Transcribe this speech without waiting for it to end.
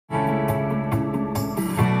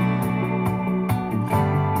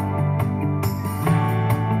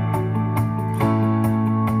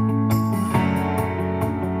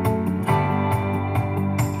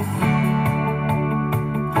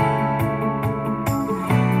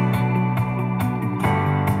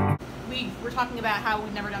how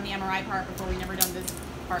we've never done the MRI part before, we've never done this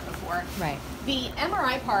part before. Right. The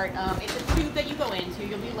MRI part, it's a tube that you go into.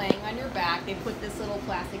 You'll be laying on your back. They put this little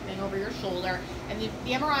plastic thing over your shoulder. And the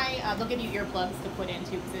MRI, they'll give you earplugs to put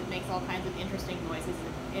into because it makes all kinds of interesting noises.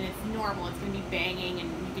 And it's normal. It's going to be banging, and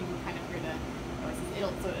you can kind of hear the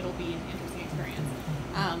noises. It'll be an interesting experience.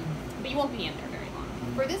 But you won't be in there very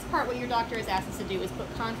long. For this part, what your doctor has asked us to do is put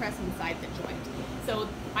contrast inside the joint. So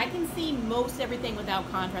I can see most everything without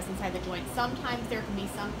contrast inside the joint. Sometimes there can be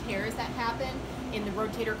some tears that happen in the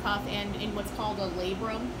rotator cuff and in what's called a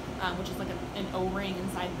labrum, which is like an O-ring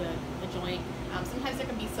inside the joint. Sometimes there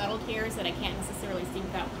can be subtle tears that I can't necessarily see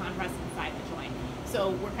without contrast inside the joint.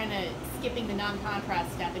 So we're kind of skipping the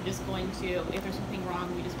non-contrast step and just going to, if there's something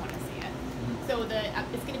wrong, we just want to see it. So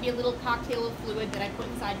it's going to be a little cocktail of fluid that I put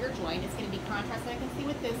inside your joint. It's going to be contrast that I can see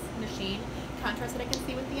with this machine, contrast that I can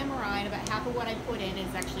see with the MRI, and about half of what I put in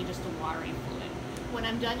is actually just a watery fluid. When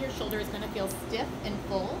I'm done, your shoulder is going to feel stiff and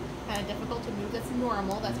full, kind of difficult to move. That's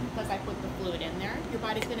normal. That's because I put the fluid in there. Your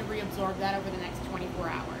body's going to reabsorb that over the next 24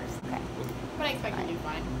 hours. Okay. But I expect you to do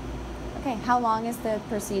fine. Okay, how long is the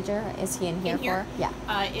procedure? Is he in here for? Yeah.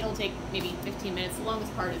 It'll take maybe 15 minutes. The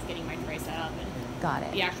longest part is getting my tray set up, and got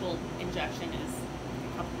it. The actual injection is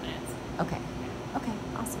a couple minutes. Okay. Okay,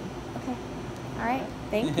 awesome. Okay. All right,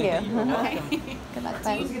 thank you. Okay. Good luck,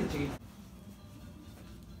 bye.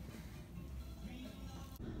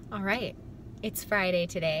 All right, it's Friday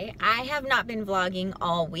today. I have not been vlogging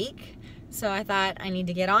all week, so I thought I need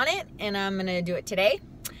to get on it, and I'm gonna do it today.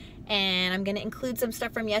 And I'm gonna include some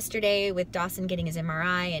stuff from yesterday with Dawson getting his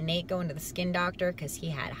MRI and Nate going to the skin doctor because he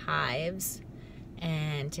had hives.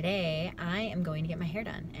 And today I am going to get my hair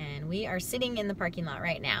done. And we are sitting in the parking lot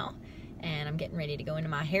right now. And I'm getting ready to go into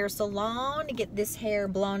my hair salon to get this hair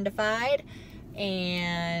blondified.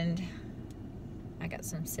 And I got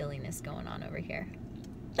some silliness going on over here.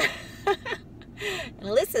 And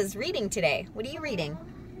Alyssa's reading today. What are you reading?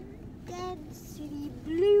 Dead City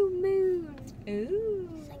Blue Moon. Ooh.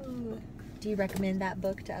 Do you recommend that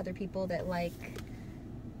book to other people that like,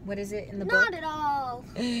 what is it in the book? Not at all.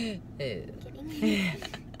 Kidding.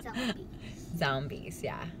 Zombies. Zombies,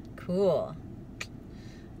 yeah. Cool.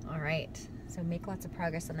 All right. So make lots of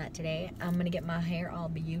progress on that today. I'm going to get my hair all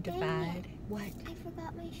beautified. What? I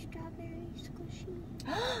forgot my strawberry squishy.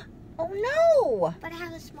 Oh, no. But I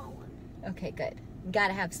have a small one. Okay, good. You got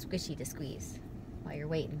to have squishy to squeeze while you're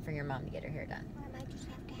waiting for your mom to get her hair done. Or I might just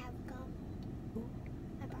have to have gum.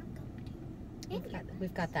 I brought gum too.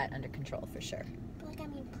 We've got that under control for sure. But like, I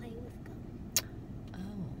mean playing with gum.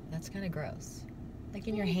 Oh, that's kind of gross. Like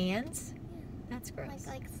in your hands? Yeah. That's gross.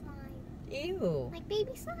 Like slime. Ew. Like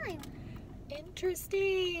baby slime.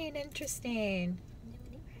 Interesting, interesting.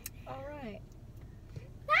 All right.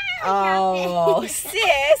 Ah, Oh,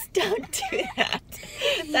 sis, don't do that.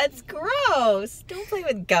 That's gross. Don't play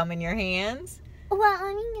with gum in your hands. Well,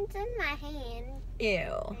 I mean, it's in my hand Ew.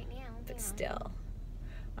 right now. But still.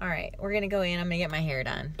 All right, we're going to go in. I'm going to get my hair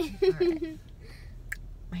done. All right.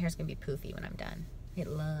 My hair's going to be poofy when I'm done. It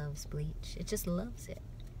loves bleach. It just loves it.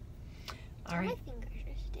 All right. My fingers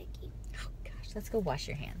are sticky. Oh, gosh. Let's go wash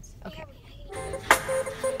your hands. Okay.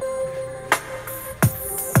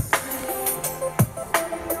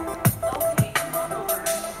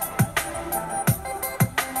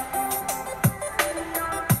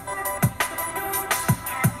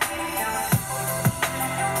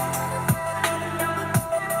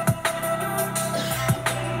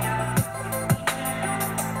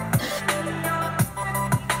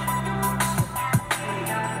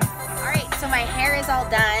 All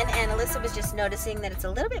done, and Alyssa was just noticing that it's a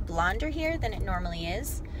little bit blonder here than it normally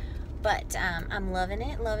is, but I'm loving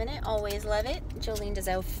it, always love it. Jolene does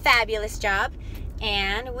a fabulous job,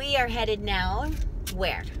 and we are headed now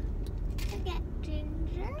where? To get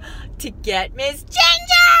Ginger. To get Miss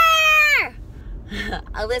Ginger!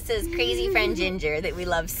 Alyssa's crazy friend Ginger that we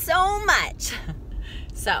love so much.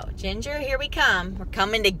 So Ginger, here we come. We're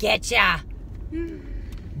coming to get ya.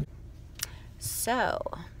 So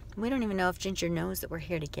we don't even know if Ginger knows that we're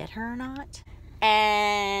here to get her or not.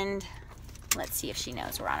 And let's see if she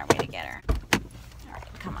knows we're on our way to get her. All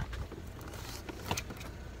right, come on.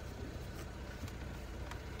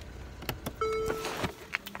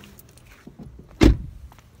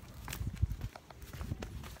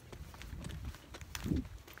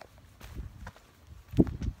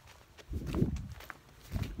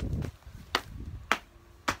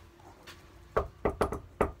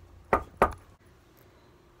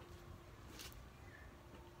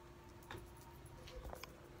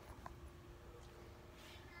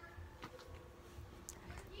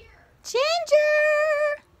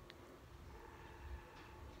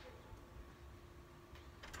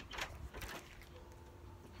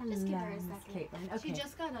 Just give her a Miss second. Caitlin. Okay. She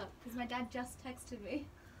just got up because my dad just texted me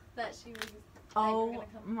that she was. Oh gonna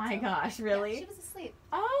come. my So, gosh, really? Yeah, she was asleep,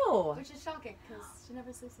 Oh. which is shocking because she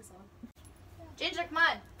never sleeps this long. Ginger, come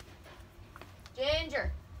on.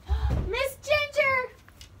 Ginger. Miss Ginger!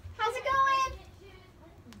 How's it going?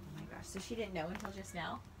 Oh my gosh, so she didn't know until just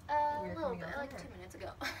now? A We were little coming bit, over, like or? 2 minutes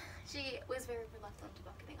ago. She was very reluctant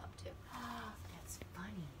about getting up too. That's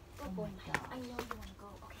funny. Oh Oh boy, my gosh. I know you want to go.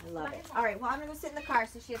 Okay. I love it. All right, well, I'm going to go sit in the car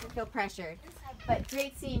so she doesn't feel pressured. But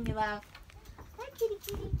great seeing you, love. Hi, kitty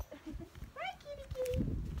kitty. Hi, kitty kitty.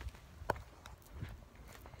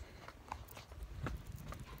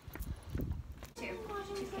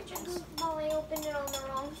 Two kitchens. Well, I opened it on the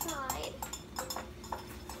wrong side.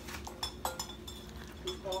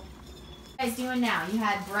 What are you guys doing now? You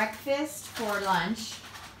had breakfast for lunch.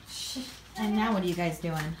 And now what are you guys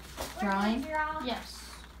doing? Drawing? Yes.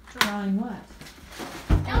 Drawing what?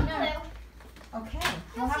 No clue. Okay,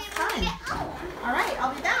 well, have fun. All right,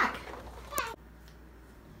 I'll be back.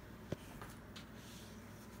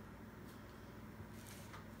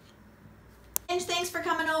 Thanks for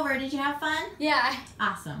coming over. Did you have fun? Yeah.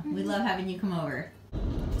 Awesome. We love having you come over.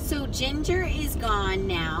 So Ginger is gone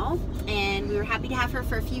now, and we were happy to have her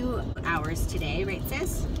for a few hours today, right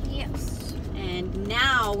sis? Yes. And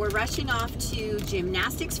now we're rushing off to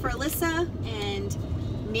gymnastics for Alyssa,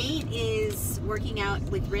 and Nate is working out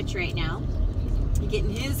with Rich right now,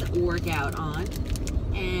 getting his workout on.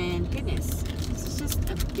 And goodness, this is just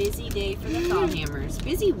a busy day for the Thalhammers.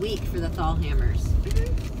 Busy week for the Thalhammers.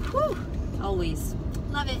 Whew. Always.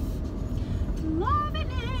 Love it. Loving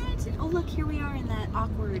it. Oh, look, here we are in that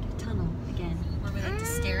awkward tunnel again, where we like to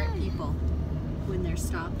stare at people when they're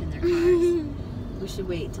stopped in their cars. We should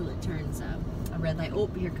wait till it turns a red light. Oh,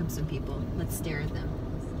 here come some people. Let's stare at them.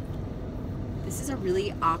 This is a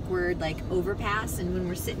really awkward, like, overpass, and when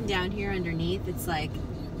we're sitting down here underneath, it's like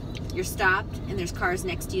you're stopped, and there's cars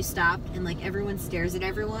next to you stopped, and, like, everyone stares at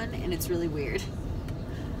everyone, and it's really weird.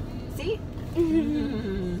 See?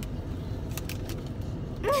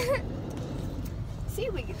 See,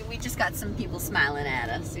 we just got some people smiling at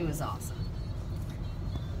us. It was awesome.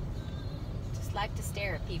 Just like to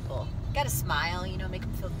stare at people. Gotta smile, you know, make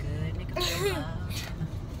them feel good, make them feel loved.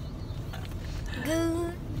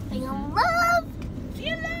 Good. Feel loved.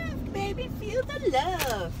 Feel loved, baby, feel the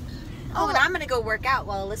love. Oh, and I'm gonna go work out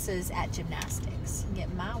while Alyssa's at gymnastics and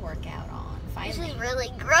get my workout on. This Finally. is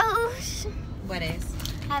really gross. What is?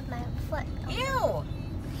 I have my foot. Ew.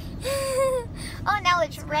 Oh, now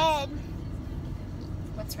it's red.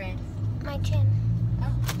 What's red? My chin.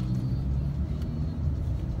 Oh.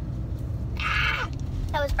 Ah,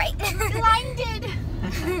 that was bright. Blinded.